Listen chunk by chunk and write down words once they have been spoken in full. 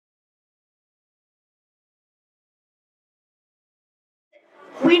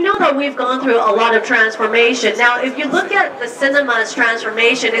we know that we've gone through a lot of transformation. Now, if you look at the cinema's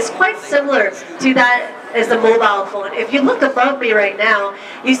transformation, it's quite similar to that as the mobile phone. If you look above me right now,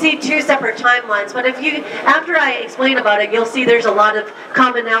 you see two separate timelines. But if you, after I explain about it, you'll see there's a lot of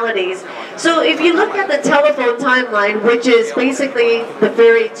commonalities. So if you look at the telephone timeline, which is basically the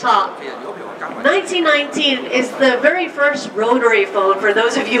very top, 1919 is the very first rotary phone, for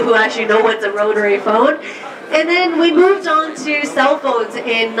those of you who actually know what's a rotary phone. And then we moved on to cell phones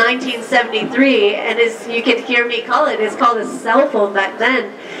in 1973, and as you can hear me call it, it's called a cell phone back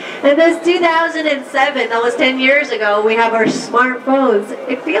then. And this 2007, that was 10 years ago, we have our smartphones.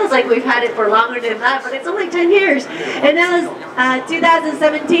 It feels like we've had it for longer than that, but it's only 10 years. And now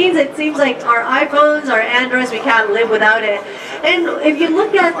 2017, it seems like our iPhones, our Androids, we can't live without it. And if you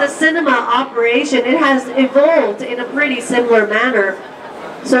look at the cinema operation, it has evolved in a pretty similar manner.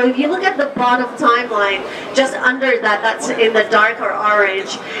 So if you look at the bottom timeline, just under that, that's in the darker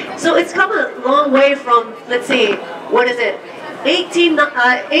orange. So it's come a long way from, let's see, what is it?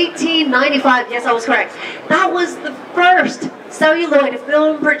 1895, yes, I was correct. That was the first celluloid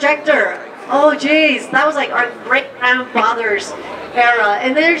film projector. Oh geez, that was like our great-grandfather's era.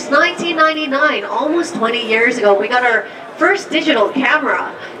 And there's 1999, almost 20 years ago, we got our first digital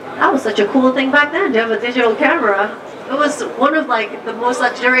camera. That was such a cool thing back then, to have a digital camera. It was one of like the most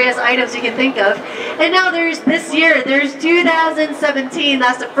luxurious items you can think of. And now there's this year, there's 2017,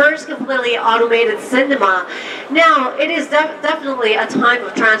 that's the first completely automated cinema. Now, it is definitely a time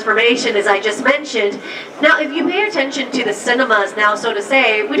of transformation, as I just mentioned. Now, if you pay attention to the cinemas now, so to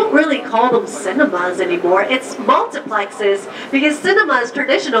say, we don't really call them cinemas anymore. It's multiplexes, because cinemas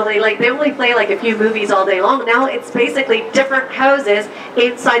traditionally, like they only play like a few movies all day long. Now it's basically different houses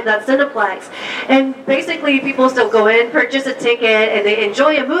inside that cineplex. And basically people still go in, purchase a ticket, and they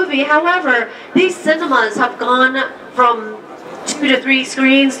enjoy a movie. However, these cinemas have gone from 2 to 3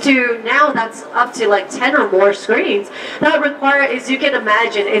 screens to now that's up to like 10 or more screens. That require, as you can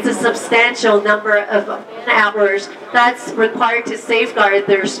imagine, it's a substantial number of hours that's required to safeguard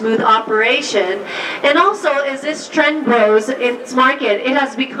their smooth operation. And also, as this trend grows in this market, it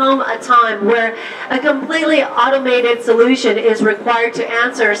has become a time where a completely automated solution is required to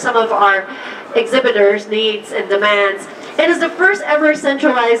answer some of our exhibitors' needs and demands. It is the first ever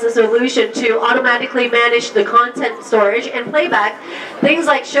centralized solution to automatically manage the content storage and playback. Things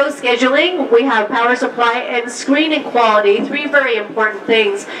like show scheduling, we have power supply, and screening quality, 3 very important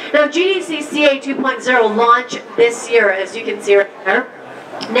things. Now GDC CA 2.0 launched this year, as you can see right there.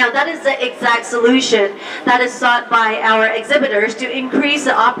 Now that is the exact solution that is sought by our exhibitors to increase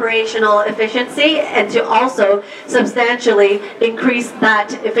the operational efficiency and to also substantially increase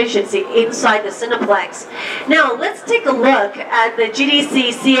that efficiency inside the Cineplex. Now let's take a look at the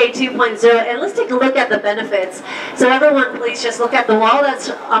GDC CA 2.0 and let's take a look at the benefits. So everyone please just look at the wall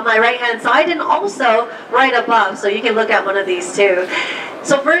that's on my right hand side and also right above, so you can look at one of these too.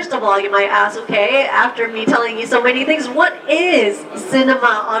 So first of all, you might ask, okay, after me telling you so many things, what is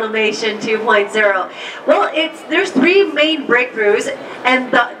Cinema Automation 2.0? Well, there's 3 main breakthroughs,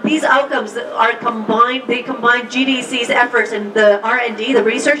 and these outcomes are combined. They combine GDC's efforts in the R&D, the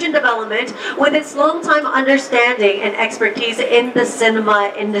research and development, with its long-time understanding and expertise in the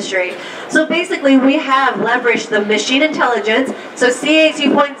cinema industry. So basically, we have leveraged the machine intelligence. So CA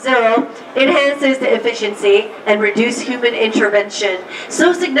 2.0 enhances the efficiency and reduce human intervention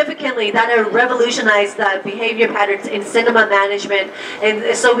so significantly that it revolutionized the behavior patterns in cinema management, and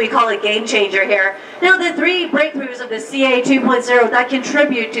so we call it game changer here. Now the 3 breakthroughs of the CA 2.0 that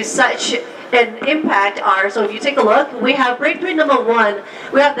contribute to such an impact are, so if you take a look, we have breakthrough number 1,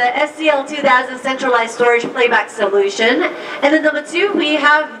 we have the SCL 2000 centralized storage playback solution, and then number 2, we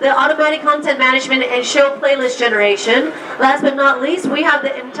have the automatic content management and show playlist generation. Last but not least, we have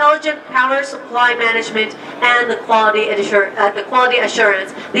the intelligent power supply management and the quality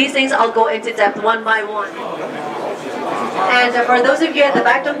assurance. These things I'll go into depth one by one. And for those of you at the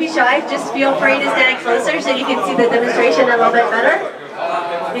back, don't be shy, just feel free to stand closer so you can see the demonstration a little bit better.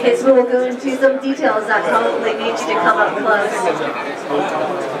 Because we will go into some details that probably need you to come up close.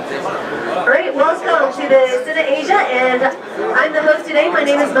 Alright, welcome to the Cine Asia, and I'm the host today. My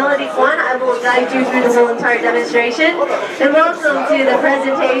name is Kwan. I will guide you through the whole entire demonstration. And welcome to the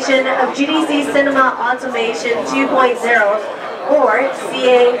presentation of GDC Cinema Automation 2.0, or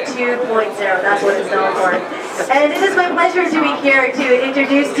CA 2.0. That's what it's known for. And it is my pleasure to be here to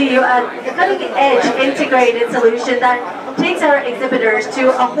introduce to you a cutting-edge integrated solution that takes our exhibitors to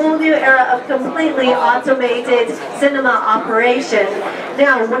a whole new era of completely automated cinema operation.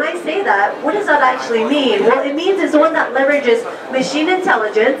 Now, when I say that, what does that actually mean? Well, it means it's one that leverages machine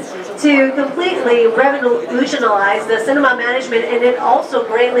intelligence to completely revolutionize the cinema management, and it also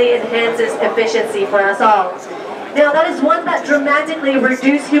greatly enhances efficiency for us all. Now, that is one that dramatically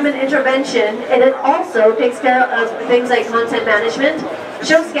reduces human intervention, and it also takes care of things like content management,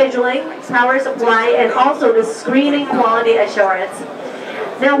 show scheduling, power supply, and also the screening quality assurance.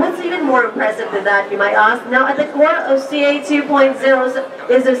 Now, what's even more impressive than that, you might ask? Now, at the core of CA 2.0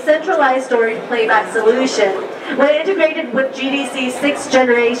 is a centralized storage playback solution. When integrated with GDC 6th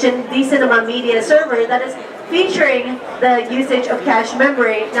generation D-Cinema media server that is featuring the usage of cache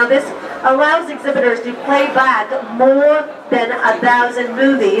memory. Now, this allows exhibitors to play back more than 1,000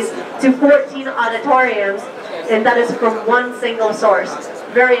 movies to 14 auditoriums, and that is from one single source.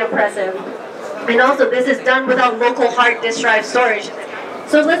 Very impressive. And also, this is done without local hard disk drive storage.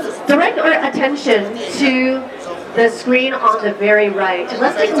 So let's direct our attention to the screen on the very right.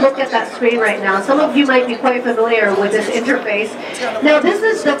 Let's take a look at that screen right now. Some of you might be quite familiar with this interface. Now, this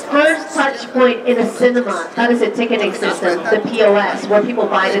is the first touch point in a cinema. That is a ticketing system, the POS, where people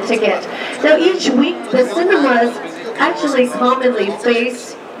buy the ticket. Now, each week, the cinemas actually commonly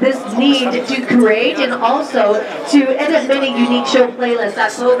face this need to create and also to edit many unique show playlists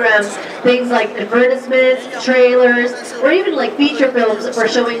that program things like advertisements, trailers, or even like feature films for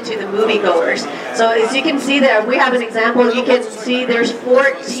showing to the moviegoers. So as you can see there, we have an example. You can see there's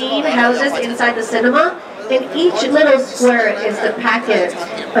 14 houses inside the cinema, and each little square is the packet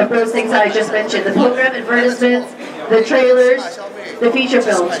of those things that I just mentioned, the program advertisements, the trailers, the feature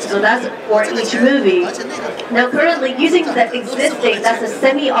films. So that's for each movie. Now, currently, using the existing, that's a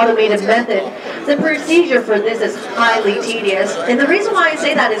semi-automated method, the procedure for this is highly tedious. And the reason why I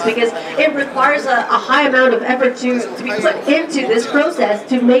say that is because it requires a high amount of effort to be put into this process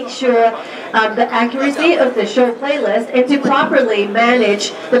to make sure the accuracy of the show playlist and to properly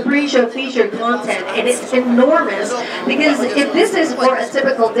manage the pre-show featured content. And it's enormous because if this is for a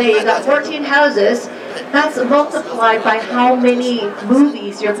typical day, you got 14 houses, that's multiplied by how many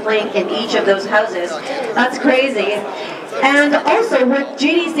movies you're playing in each of those houses. That's crazy. And also with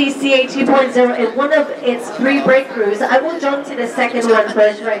GDC CA 2.0 and one of its 3 breakthroughs, I will jump to the second one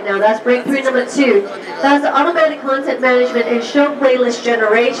first right now. That's breakthrough number 2. That's automatic content management and show playlist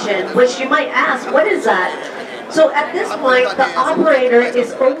generation, which you might ask, what is that? So at this point, the operator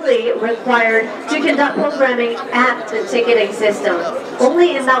is only required to conduct programming at the ticketing system.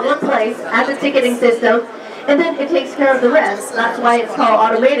 Only in that one place, at the ticketing system, and then it takes care of the rest. That's why it's called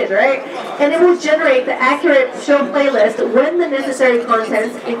automated, right? And it will generate the accurate show playlist when the necessary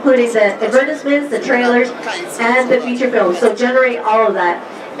contents, including the advertisements, the trailers, and the feature films. So generate all of that.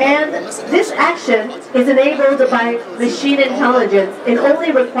 And this action is enabled by machine intelligence. It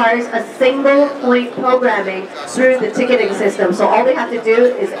only requires a single point programming through the ticketing system. So all they have to do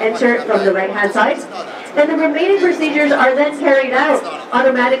is enter from the right-hand side. And the remaining procedures are then carried out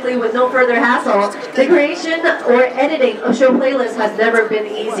automatically with no further hassle. The creation or editing of show playlists has never been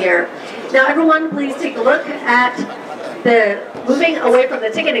easier. Now everyone, please take a look at moving away from the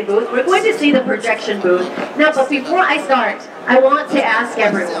ticketing booth, we're going to see the projection booth. Now, but before I start, I want to ask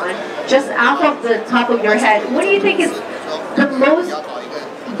everyone, just off of the top of your head, what do you think is the most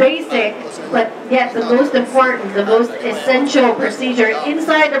basic, but yet the most important, the most essential procedure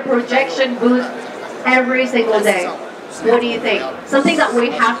inside the projection booth every single day? What do you think? Something that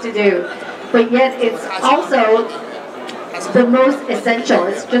we have to do, but yet it's also the most essential.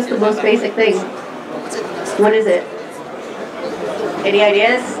 It's just the most basic thing. What is it? Any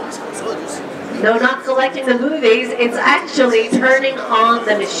ideas? No, not selecting the movies. It's actually turning on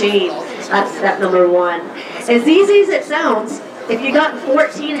the machine. That's step number 1. As easy as it sounds, if you got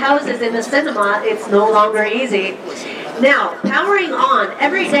 14 houses in the cinema, it's no longer easy. Now, powering on,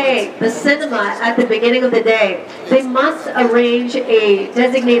 every day, the cinema at the beginning of the day, they must arrange a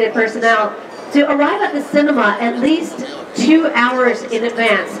designated personnel to arrive at the cinema at least 2 hours in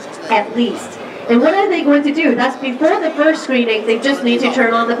advance, at least. And what are they going to do? That's before the first screening, they just need to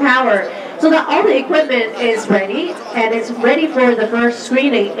turn on the power so that all the equipment is ready, and it's ready for the first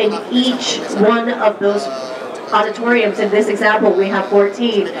screening in each one of those auditoriums. In this example, we have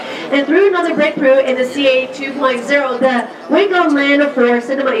 14. And through another breakthrough in the CA 2.0, the Wingman for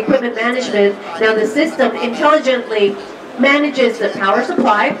cinema equipment management, now the system intelligently manages the power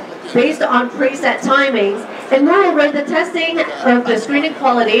supply based on preset timings, and moreover, the testing of the screening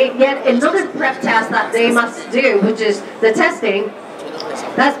quality, yet another prep task that they must do, which is the testing.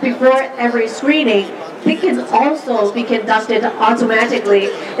 That's before every screening. they can also be conducted automatically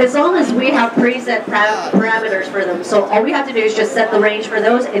as long as we have preset parameters for them. So all we have to do is just set the range for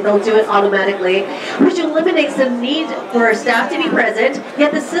those and they'll do it automatically, which eliminates the need for staff to be present,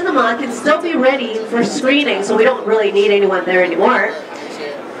 yet the cinema can still be ready for screening, so we don't really need anyone there anymore.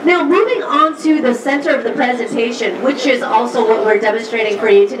 Now, moving on to the center of the presentation, which is also what we're demonstrating for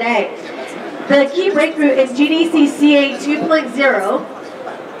you today. The key breakthrough is GDC CA 2.0.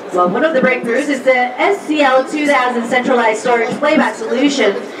 Well, one of the breakthroughs is the SCL 2000 centralized storage playback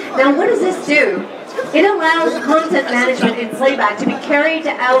solution. Now, what does this do? It allows content management in playback to be carried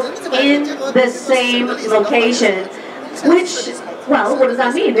out in the same location, which, well, what does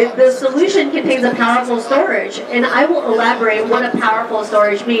that mean? The solution contains a powerful storage, and I will elaborate what a powerful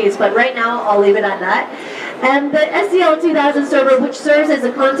storage means, but right now I'll leave it at that. And the SCL 2000 server, which serves as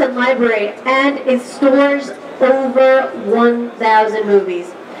a content library, and it stores over 1,000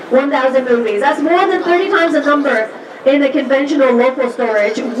 movies. 1,000 movies. That's more than 30 times the number in the conventional local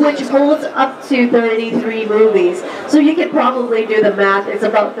storage, which holds up to 33 movies. So you can probably do the math, it's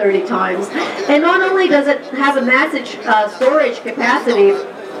about 30 times. And not only does it have a massive storage capacity,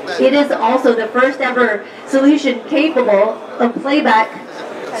 it is also the first ever solution capable of playback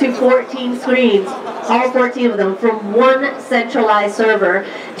to 14 screens, all 14 of them, from one centralized server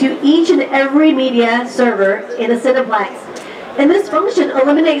to each and every media server in a Cineplex. And this function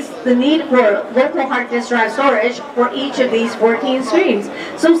eliminates the need for local hard disk drive storage for each of these 14 screens,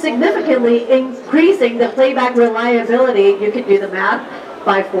 so significantly increasing the playback reliability, you can do the math,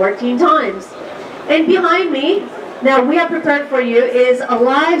 by 14 times. And behind me, now we have prepared for you, is a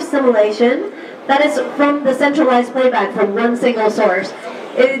live simulation that is from the centralized playback from one single source.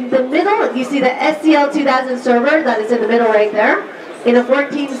 In the middle, you see the SCL 2000 server that is in the middle right there, in a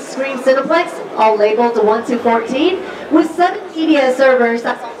 14-screen Cineplex, all labeled 1 to 14, with 7 media servers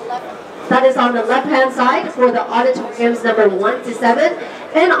that is on the left-hand side for the auditoriums number 1 to 7,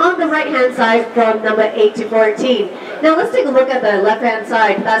 and on the right-hand side from number 8 to 14. Now let's take a look at the left-hand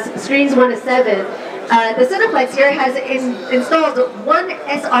side. That's screens 1 to 7. The Cineplex here has installed one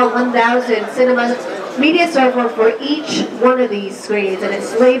SR1000 cinema media server for each one of these screens, and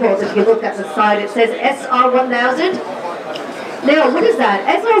it's labeled, if you look at the side, it says SR1000. Now, what is that?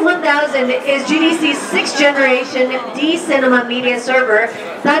 SR1000 is GDC's 6th generation D-Cinema media server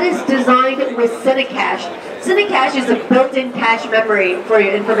that is designed with Cinecache. Cinecache is a built-in cache memory for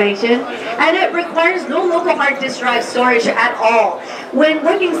your information, and it requires no local hard disk drive storage at all. When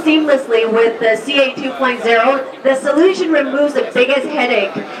working seamlessly with the CA 2.0, the solution removes the biggest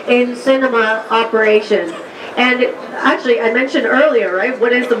headache in cinema operation. And actually, I mentioned earlier, right,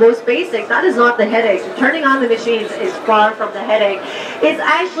 what is the most basic? That is not the headache. Turning on the machines is far from the headache. It's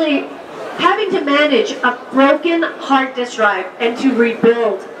actually having to manage a broken hard disk drive and to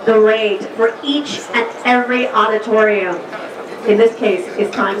rebuild the RAID for each and every auditorium. In this case,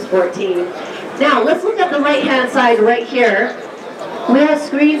 it's times 14. Now, let's look at the right-hand side right here. We have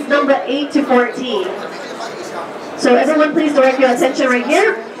screens number 8 to 14. So everyone please direct your attention right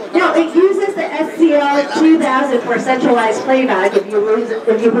here. Now, it uses the SCL 2000 for centralized playback, if you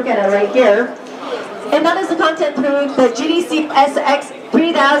look at it right here. And that is the content through the GDC SX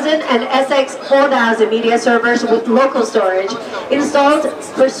 3000 and SX 4000 media servers with local storage, installed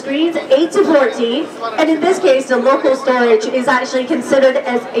for screens 8 to 14. And in this case, the local storage is actually considered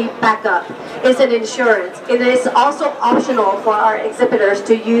as a backup. It's an insurance. It is also optional for our exhibitors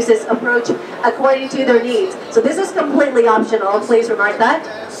to use this approach according to their needs. So this is completely optional, please remark that.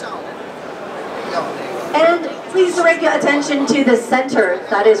 And please direct your attention to the center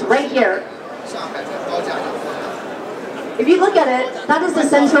that is right here. If you look at it, that is the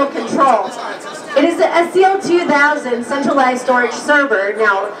central control. It is the SCL 2000 centralized storage server.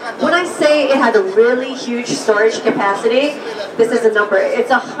 Now, when I say it had a really huge storage capacity, this is a number. It's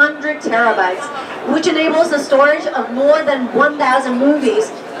 100 terabytes, which enables the storage of more than 1,000 movies.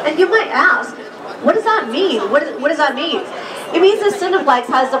 And you might ask, what does that mean? What does that mean? It means the Cineplex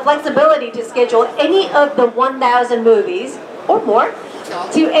has the flexibility to schedule any of the 1,000 movies, or more,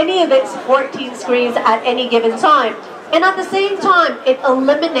 to any of its 14 screens at any given time. And at the same time, it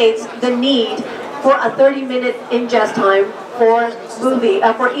eliminates the need for a 30-minute ingest time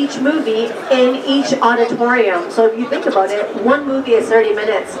for each movie in each auditorium. So if you think about it, one movie is 30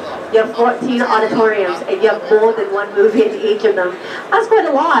 minutes. You have 14 auditoriums, and you have more than one movie in each of them. That's quite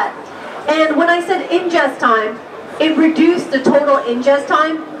a lot. And when I said ingest time, it reduced the total ingest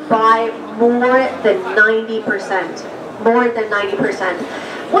time by more than 90%. More than 90%.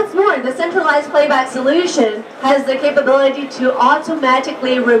 What's more, the centralized playback solution has the capability to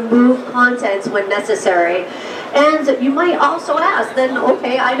automatically remove contents when necessary. And you might also ask, then,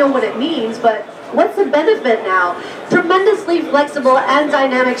 okay, I know what it means, but What's the benefit now? Tremendously flexible and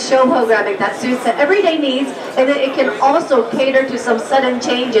dynamic show programming that suits the everyday needs, and then it can also cater to some sudden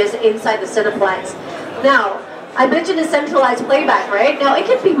changes inside the Cineplex. Now, I mentioned a centralized playback, right? Now, it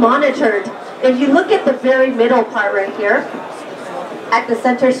can be monitored. If you look at the very middle part right here, at the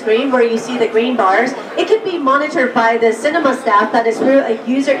center screen where you see the green bars, it can be monitored by the cinema staff that is through a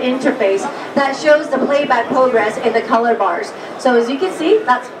user interface that shows the playback progress in the color bars. So as you can see,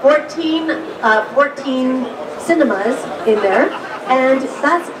 that's 14 cinemas in there, and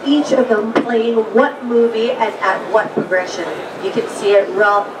that's each of them playing what movie and at what progression. You can see it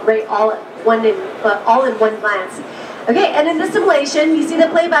right all in one glance. Okay, and in the simulation, you see the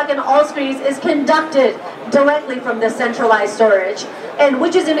playback in all screens is conducted directly from the centralized storage, and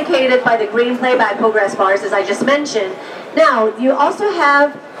which is indicated by the green playback progress bars, as I just mentioned. Now, you also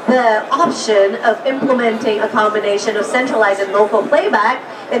have the option of implementing a combination of centralized and local playback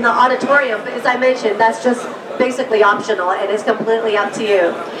in the auditorium, but as I mentioned, that's just basically optional, and it's completely up to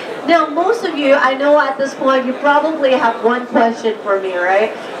you. Now, most of you, I know at this point, you probably have one question for me,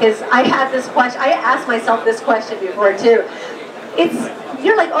 right? Because I had this question, I asked myself this question before too.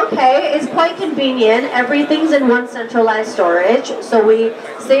 You're like, okay, it's quite convenient. Everything's in one centralized storage, so we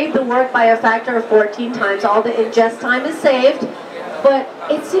save the work by a factor of 14 times. All the ingest time is saved, but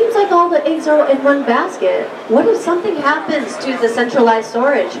it seems like all the eggs are in one basket. What if something happens to the centralized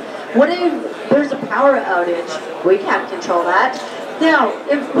storage? What if there's a power outage? We can't control that. Now,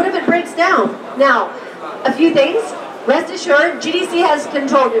 what if it breaks down? Now, a few things. Rest assured, GDC has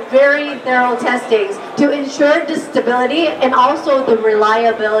controlled very thorough testings to ensure the stability and also the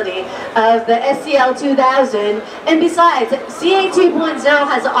reliability of the SCL 2000. And besides, CA 2.0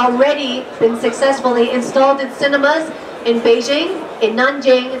 has already been successfully installed in cinemas in Beijing, in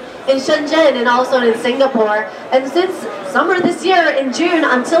Nanjing, in Shenzhen, and also in Singapore. And since summer this year, in June,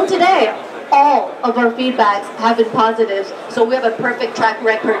 until today, all of our feedbacks have been positive, so we have a perfect track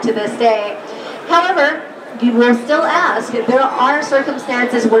record to this day. However, you will still ask, there are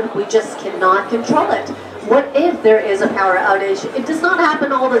circumstances when we just cannot control it. What if there is a power outage? It does not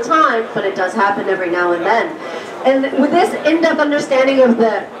happen all the time, but it does happen every now and then. And with this in-depth understanding of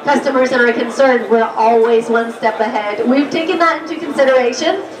the customers that are concerned, we're always one step ahead. We've taken that into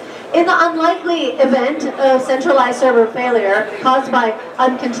consideration. In the unlikely event of centralized server failure caused by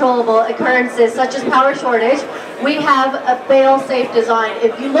uncontrollable occurrences such as power shortage, we have a fail-safe design.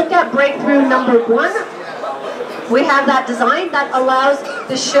 If you look at breakthrough number 1, we have that design that allows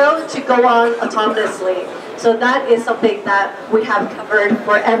the show to go on autonomously. So that is something that we have covered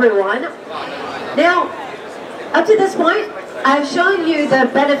for everyone. Now, up to this point, I've shown you the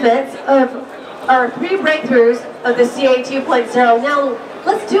benefits of our 3 breakthroughs of the CA 2.0. Now,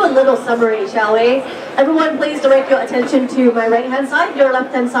 let's do a little summary, shall we? Everyone, please direct your attention to my right-hand side, your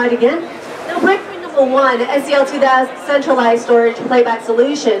left-hand side again. Now, breakthrough number 1, SCL 2000 centralized storage playback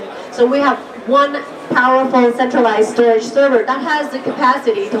solution. So we have one powerful centralized storage server that has the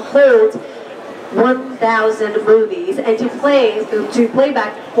capacity to hold 1,000 movies and to play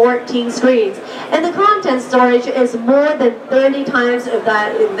back 14 screens. And the content storage is more than 30 times of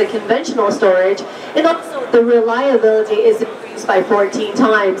that in the conventional storage, and also the reliability is increased by 14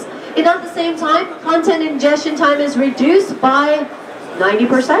 times. And at the same time, content ingestion time is reduced by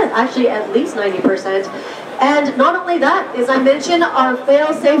 90%, actually at least 90%. And not only that, as I mentioned, our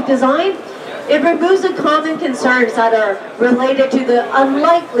fail-safe design, it removes the common concerns that are related to the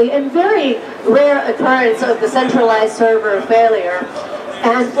unlikely and very rare occurrence of the centralized server failure.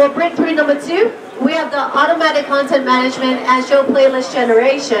 And for breakthrough number 2, we have the automatic content management and show playlist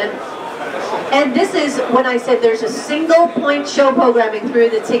generation. And this is when I said there's a single point show programming through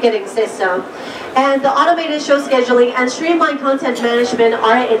the ticketing system. And the automated show scheduling and streamlined content management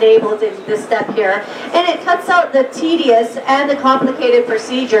are enabled in this step here. And it cuts out the tedious and the complicated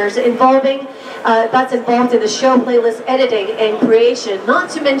procedures that's involved in the show playlist editing and creation. Not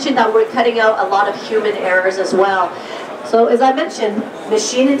to mention that we're cutting out a lot of human errors as well. So as I mentioned,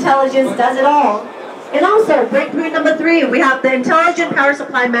 machine intelligence does it all. And also, breakthrough number 3, we have the intelligent power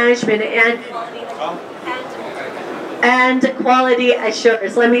supply management and quality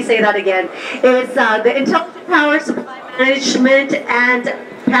assurance. Let me say that again. It's the intelligent power supply management and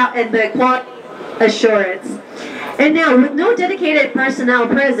the quality assurance. And now, with no dedicated personnel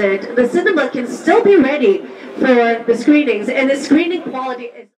present, the cinema can still be ready for the screenings, and the screening quality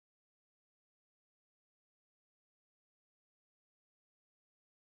is